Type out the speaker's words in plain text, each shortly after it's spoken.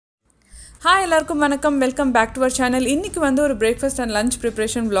Hi எல்லாருக்கும் வணக்கம், welcome back to our channel. இன்றைக்கி வந்து ஒரு breakfast and lunch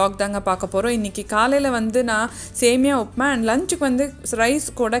preparation vlog தாங்க பார்க்க போகிறோம். இன்றைக்கி காலையில் வந்து நான் சேமியா உப்புமா அண்ட் லஞ்சுக்கு வந்து ரைஸ்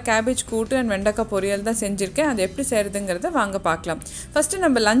கூட கேபேஜ் கூட்டு அண்ட் வெண்டைக்காய் பொரியல் தான் செஞ்சுருக்கேன். அது எப்படி செய்கிறதுங்கிறத வாங்க பார்க்கலாம். ஃபஸ்ட்டு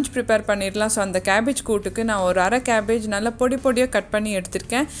நம்ம லஞ்ச் ப்ரிப்பேர் பண்ணிடலாம். ஸோ அந்த கேபேஜ் கூட்டுக்கு நான் ஒரு அரை கேபேஜ் நல்லா பொடியாக கட் பண்ணி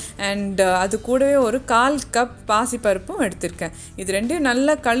எடுத்திருக்கேன். அண்ட் அது கூடவே ஒரு 1/4 கப் பாசிப்பருப்பும் எடுத்திருக்கேன். இது ரெண்டையும்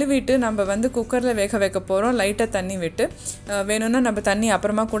நல்லா கழுவிட்டு நம்ம வந்து குக்கரில் வேக வைக்க போகிறோம். லைட்டாக தண்ணி விட்டு, வேணும்னா நம்ம தண்ணி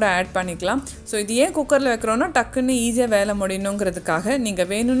அப்புறமா கூட ஆட் பண்ணிக்கலாம். ஸோ இது ஏன் குக்கரில் வைக்கிறோன்னா டக்குன்னு ஈஸியாக வேலை முடியணுங்கிறதுக்காக. நீங்கள்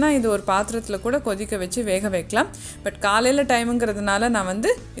வேணும்னா இது ஒரு பாத்திரத்தில் கூட கொதிக்க வச்சு வேக வைக்கலாம். பட் காலையில் டைமுங்கிறதுனால நான் வந்து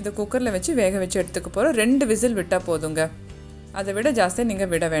இது குக்கரில் வச்சு வேக வச்சு எடுத்துக்க போகிறோம். 2 விசில் விட்டால் போதுங்க, அதை விட ஜாஸ்தியாக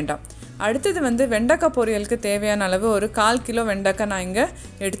நீங்கள் விட வேண்டாம். அடுத்தது வந்து வெண்டைக்காய் பொரியலுக்கு தேவையான அளவு ஒரு 1/4 கிலோ வெண்டைக்காய் நான் இங்கே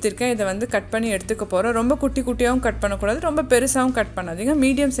எடுத்திருக்கேன். இதை வந்து கட் பண்ணி எடுத்துக்க போகிறோம். ரொம்ப குட்டியாகவும் கட் பண்ணக்கூடாது, ரொம்ப பெருசாகவும் கட் பண்ணாதீங்க.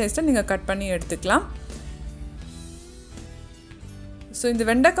 மீடியம் சைஸில் நீங்கள் கட் பண்ணி எடுத்துக்கலாம். ஸோ இந்த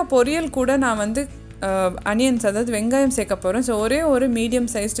வெண்டைக்காய் பொரியல் கூட நான் வந்து அனியன்ஸ், அதாவது வெங்காயம் சேர்க்க போகிறேன். ஸோ ஒரே ஒரு மீடியம்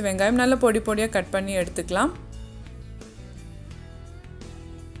சைஸ்டு வெங்காயம் நல்லா பொடியாக கட் பண்ணி எடுத்துக்கலாம்.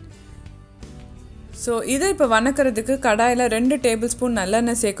 ஸோ இதை இப்போ வணக்கிறதுக்கு கடாயில் 2 டேபிள் ஸ்பூன்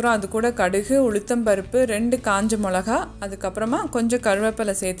நல்லெண்ணெய் சேர்க்குறோம். அது கூட கடுகு, உளுத்தம்பருப்பு, 2 காஞ்ச மிளகா, அதுக்கப்புறமா கொஞ்சம்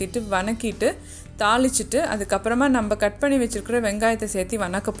கருவேப்பிலை சேர்த்திட்டு வணக்கிட்டு தாளிச்சிட்டு அதுக்கப்புறமா நம்ம கட் பண்ணி வச்சுருக்கிற வெங்காயத்தை சேர்த்து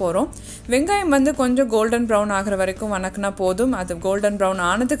வணக்க போகிறோம். வெங்காயம் வந்து கொஞ்சம் கோல்டன் ப்ரௌன் ஆகிற வரைக்கும் வணக்கினா போதும். அது கோல்டன் ப்ரௌன்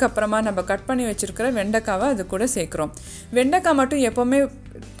ஆனதுக்கப்புறமா நம்ம கட் பண்ணி வச்சுருக்கிற வெண்டைக்காவை அது கூட சேர்க்குறோம். வெண்டைக்காய் மட்டும் எப்போவுமே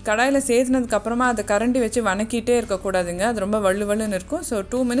கடாயில் சேர்த்துனதுக்கப்புறமா அதை கரண்டி வச்சு வணக்கிட்டே இருக்கக்கூடாதுங்க, அது ரொம்ப வலுன்னு இருக்கும். ஸோ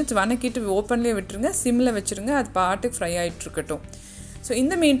 2 மினிட்ஸ் வணக்கிட்டு ஓப்பன்லேயே விட்டுருங்க, சிம்மில் வச்சுருங்க, அது பாட்டுக்கு ஃப்ரை ஆகிட்டுருக்கட்டும். ஸோ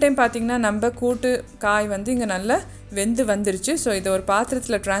இந்த மீன் டைம் பார்த்திங்கன்னா நம்ம கூட்டு காய் வந்து இங்கே நல்லா வெந்து வந்துருச்சு. ஸோ இதை ஒரு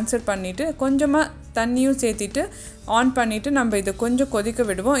பாத்திரத்தில் ட்ரான்ஸ்ஃபர் பண்ணிவிட்டு கொஞ்சமாக தண்ணியும் சேர்த்திட்டு ஆன் பண்ணிவிட்டு நம்ம இதை கொஞ்சம் கொதிக்க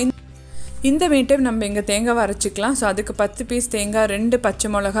விடுவோம். இந்த மீன் டைம் நம்ம இங்கே தேங்காய் அரைச்சிக்கலாம். ஸோ அதுக்கு 10 பீஸ் தேங்காய், 2 பச்சை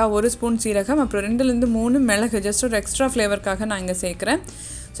மிளகா, 1 ஸ்பூன் சீரகம், அப்புறம் 2லேருந்து 3 மிளகு, ஜஸ்ட் ஒரு எக்ஸ்ட்ரா ஃப்ளேவருக்காக நான் இங்கே சேர்க்குறேன்.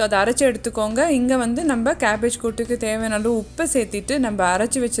 ஸோ அதை அரைச்சி எடுத்துக்கோங்க. இங்கே வந்து நம்ம கேபேஜ் கூட்டுக்கு தேவையான அளவு உப்பை சேர்த்திட்டு நம்ம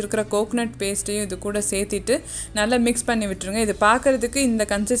அரைச்சி வச்சுருக்கிற கோகனட் பேஸ்ட்டையும் இது கூட சேர்த்திட்டு நல்லா மிக்ஸ் பண்ணி விட்டுருங்க. இது பார்க்குறதுக்கு இந்த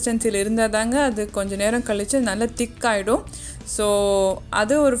கன்சிஸ்டன்சியில் இருந்தால் தாங்க அது கொஞ்சம் நேரம் கழித்து நல்லா திக் ஆகிடும். ஸோ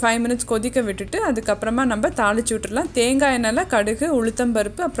அது ஒரு 5 மினிட்ஸ் கொதிக்க விட்டுட்டு அதுக்கப்புறமா நம்ம தாளித்து விட்டுடலாம். தேங்காய் எண்ணெயில் கடுகு,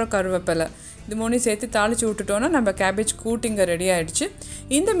 உளுத்தம்பருப்பு, அப்புறம் கருவேப்பிலை, இது 3 சேர்த்து தாளித்து விட்டுட்டோன்னா நம்ம கேபேஜ் கூட்டு இங்கே ரெடி ஆகிடுச்சு.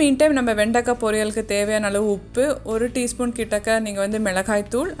 இந்த மீன் டைம் நம்ம வெண்டைக்காய் பொரியலுக்கு தேவையான அளவு உப்பு, 1 டீஸ்பூன் கிட்டக்க நீங்கள் வந்து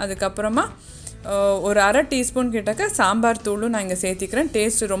மிளகாய் தூள், அதுக்கப்புறமா ஒரு அரை டீஸ்பூன் கிட்டக்க சாம்பார் தூளும் நான் இங்கே சேர்த்திக்கிறேன்.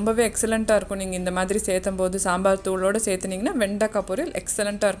 டேஸ்ட் ரொம்பவே எக்ஸலண்ட்டாக இருக்கும். நீங்கள் இந்த மாதிரி சேர்த்தும் போது சாம்பார் தூளோடு சேர்த்துனிங்கன்னா வெண்டைக்காய் பொரியல்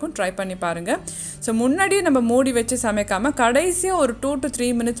எக்ஸலண்ட்டாக இருக்கும். ட்ரை பண்ணி பாருங்கள். ஸோ முன்னாடியே நம்ம மூடி வச்சு சமைக்காமல் கடைசியாக ஒரு 2 to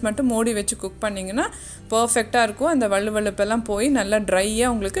 3 மினிட்ஸ் மட்டும் மூடி வச்சு குக் பண்ணிங்கன்னா பர்ஃபெக்டாக இருக்கும். அந்த வலுவலுப்பெல்லாம் போய் நல்லா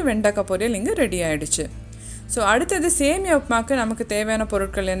ட்ரையாக உங்களுக்கு வெண்டைக்காய் பொரியல் இங்கே ரெடி ஆகிடுச்சு. ஸோ அடுத்தது சேமியா உப்புமாக்கு நமக்கு தேவையான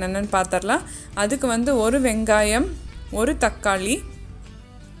பொருட்கள் என்னென்னு பார்த்துடலாம். அதுக்கு வந்து ஒரு வெங்காயம், ஒரு தக்காளி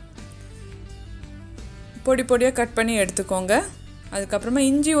பொடியாக கட் பண்ணி எடுத்துக்கோங்க. அதுக்கப்புறமா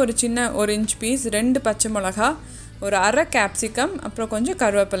இஞ்சி ஒரு சின்ன 1 இன்ச் பீஸ், 2 பச்சை மிளகா, ஒரு அரை கேப்சிகம், அப்புறம் கொஞ்சம்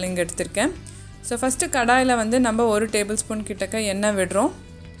கருவேப்பிலை இங்கே எடுத்திருக்கேன். ஸோ ஃபஸ்ட்டு கடாயில் வந்து நம்ம 1 டேபிள் ஸ்பூன் கிட்டக்க எண்ணெய் விடுறோம்.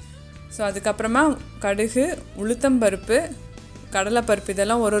 ஸோ அதுக்கப்புறமா கடுகு, உளுத்தம்பருப்பு, கடலைப்பருப்பு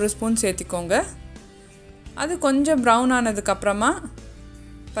இதெல்லாம் ஒரு ஸ்பூன் சேர்த்திக்கோங்க. அது கொஞ்சம் ப்ரௌன் ஆனதுக்கப்புறமா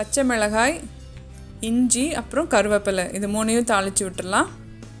பச்சை மிளகாய், இஞ்சி, அப்புறம் கருவேப்பிலை, இது 3ஐயும் தாளித்து விட்டுடலாம்.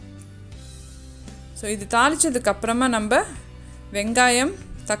 ஸோ இது தாளித்ததுக்கப்புறமா நம்ம வெங்காயம்,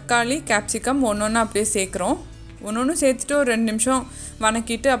 தக்காளி, கேப்சிகம் ஒன்று அப்படியே சேர்க்குறோம். ஒன்று சேர்த்துட்டு ஒரு 2 நிமிஷம்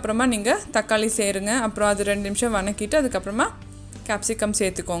வணக்கிட்டு அப்புறமா நீங்கள் தக்காளி சேருங்க. அப்புறம் அது 2 நிமிஷம் வணக்கிட்டு அதுக்கப்புறமா கேப்சிகம்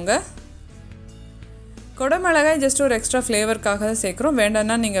சேர்த்துக்கோங்க. குடமிளகாய் ஜஸ்ட் ஒரு எக்ஸ்ட்ரா ஃப்ளேவருக்காக தான் சேர்க்குறோம்,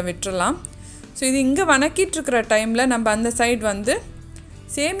 வேண்டாம்னா நீங்கள் விட்டுறலாம். ஸோ இது இங்கே வணக்கிட்டுருக்கிற டைமில் நம்ம அந்த சைடு வந்து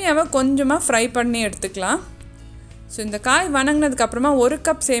சேமியாவை கொஞ்சமாக ஃப்ரை பண்ணி எடுத்துக்கலாம். ஸோ இந்த காய் வணங்கினதுக்கப்புறமா 1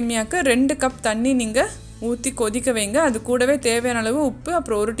 கப் சேமியாவுக்கு 2 கப் தண்ணி நீங்கள் ஊற்றி கொதிக்க வைங்க. அது கூடவே தேவையான அளவு உப்பு,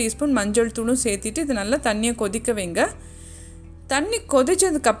 அப்புறம் 1 டீஸ்பூன் மஞ்சள் தூளும் சேர்த்திட்டு இது நல்லா தண்ணியை கொதிக்க வைங்க. தண்ணி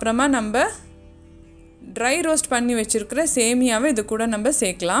கொதித்ததுக்கப்புறமா நம்ம ட்ரை ரோஸ்ட் பண்ணி வச்சுருக்கிற சேமியாவை இது கூட நம்ம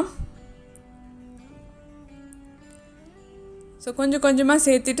சேர்க்கலாம். ஸோ கொஞ்சமாக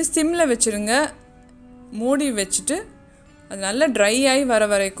சேர்த்துட்டு சிம்மில் வச்சுருங்க, மூடி வச்சுட்டு அது நல்லா ட்ரை ஆகி வர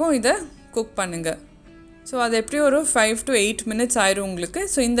வரைக்கும் இதை குக் பண்ணுங்கள். ஸோ அது எப்படி ஒரு 5 to 8 மினிட்ஸ் ஆயிரும் உங்களுக்கு.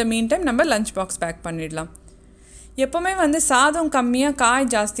 ஸோ இந்த மீன் டைம் நம்ம லஞ்ச் பாக்ஸ் பேக் பண்ணிடலாம். எப்போவுமே வந்து சாதம் கம்மியாக காய்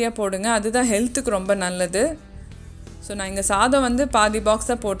ஜாஸ்தியாக போடுங்க, அதுதான் ஹெல்த்துக்கு ரொம்ப நல்லது. ஸோ நான் இங்கே சாதம் வந்து பாதி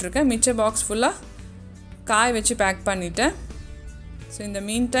பாக்ஸ் தான் போட்டிருக்கேன், மிச்ச பாக்ஸ் ஃபுல்லாக காய் வச்சு பேக் பண்ணிட்டேன். ஸோ இந்த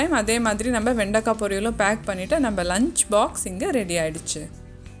மீன் டைம் அதே மாதிரி நம்ம வெண்டைக்காய் பொரியலும் பேக் பண்ணிவிட்டு நம்ம லஞ்ச் பாக்ஸ் இங்கே ரெடி ஆகிடுச்சு.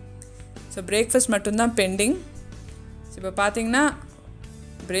 ஸோ பிரேக்ஃபாஸ்ட் மட்டும்தான் பெண்டிங். ஸோ இப்போ பார்த்திங்கன்னா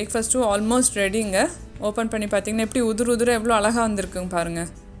பிரேக்ஃபாஸ்ட்டும் ஆல்மோஸ்ட் ரெடிங்க. ஓப்பன் பண்ணி பார்த்தீங்கன்னா எப்படி உதிர எவ்வளோ அழகாக வந்திருக்குங்க பாருங்கள்.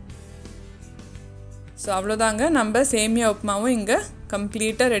 ஸோ அவ்வளோதாங்க, நம்ம சேமியா உப்புமாவும் இங்கே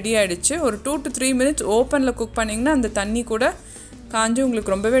கம்ப்ளீட்டாக ரெடி ஆகிடுச்சு. ஒரு 2 to 3 minutes ஓப்பனில் குக் பண்ணிங்கன்னா அந்த தண்ணி கூட காஞ்சி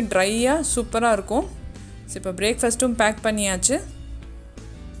உங்களுக்கு ரொம்பவே ட்ரையாக சூப்பராக இருக்கும். ஸோ இப்போ பிரேக்ஃபாஸ்ட்டும் பேக் பண்ணியாச்சு.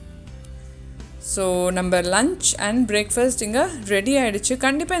 ஸோ நம்ம லன்ச் அண்ட் பிரேக்ஃபாஸ்ட் இங்கே ரெடி ஆகிடுச்சு.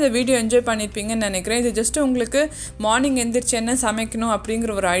 கண்டிப்பாக இந்த வீடியோ என்ஜாய் பண்ணியிருப்பீங்கன்னு நினைக்கிறேன். இது ஜஸ்ட்டு உங்களுக்கு மார்னிங் எந்திரிச்சு என்ன சமைக்கணும்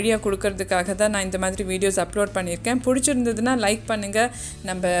அப்படிங்கிற ஒரு ஐடியா கொடுக்கறதுக்காக தான் நான் இந்த மாதிரி வீடியோஸ் அப்லோட் பண்ணியிருக்கேன். பிடிச்சிருந்ததுன்னா லைக் பண்ணுங்கள்,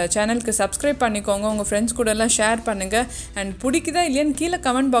 நம்ம சேனலுக்கு சப்ஸ்கிரைப் பண்ணிக்கோங்க, உங்கள் ஃப்ரெண்ட்ஸ் கூடலாம் ஷேர் பண்ணுங்கள். அண்ட் பிடிக்குதா இல்லையான்னு கீழே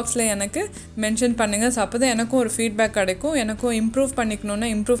கமெண்ட் பாக்ஸில் எனக்கு மென்ஷன் பண்ணுங்கள். ஸோ அப்போ தான் எனக்கும் ஒரு ஃபீட்பேக் கிடைக்கும், எனக்கும் இம்ப்ரூவ்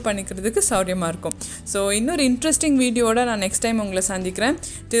பண்ணிக்கிறதுக்கு சௌரியமாக இருக்கும். ஸோ இன்னொரு இன்ட்ரெஸ்டிங் வீடியோட நான் நெக்ஸ்ட் டைம் உங்களை சந்திக்கிறேன்.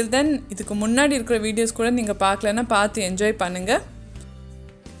 டில் தென் இதுக்கு முன்னாடி இருக்கிற வீடியோஸ் கூட நீங்கள் பார்க்கலன்னா பார்த்து என்ஜாய் பண்ணுங்கள்.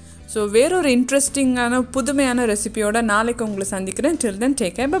 ஸோ வேறொரு இன்ட்ரெஸ்டிங்கான புதுமையான ரெசிபியோட நாளைக்கு உங்களை சந்திக்கிறேன். டில் then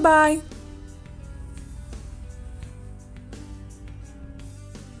take care, bye bye.